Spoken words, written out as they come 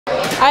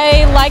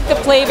I like the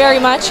play very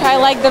much. I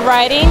like the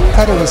writing. I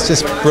thought it was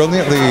just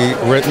brilliantly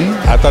written.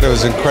 I thought it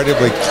was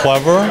incredibly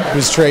clever. It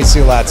was Tracy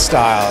Letts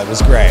style. It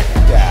was great.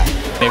 Yeah.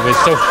 It was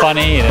so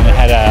funny and it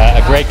had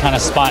a great kind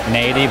of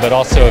spontaneity, but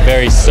also a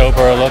very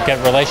sober look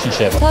at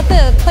relationships. I thought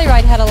the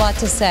playwright had a lot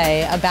to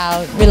say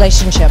about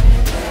relationship.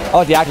 I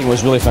thought the acting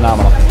was really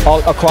phenomenal, all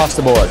across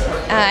the board.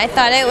 I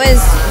thought it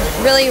was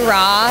really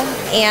raw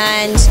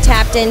and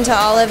tapped into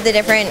all of the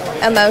different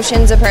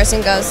emotions a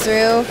person goes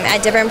through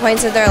at different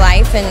points of their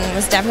life, and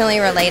was definitely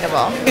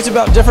relatable. It's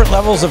about different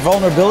levels of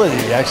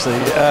vulnerability, actually,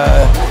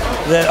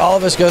 that all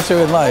of us go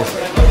through in life.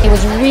 It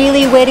was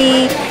really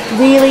witty,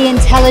 really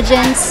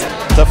intelligent.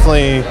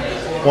 Definitely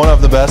one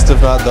of the best,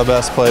 if not the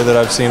best play that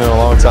I've seen in a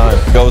long time.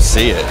 Go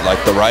see it.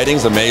 Like, the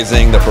writing's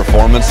amazing, the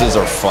performances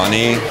are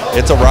funny.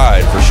 It's a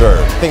ride for sure.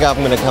 I think I'm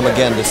going to come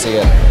again to see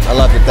it. I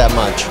loved it that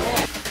much.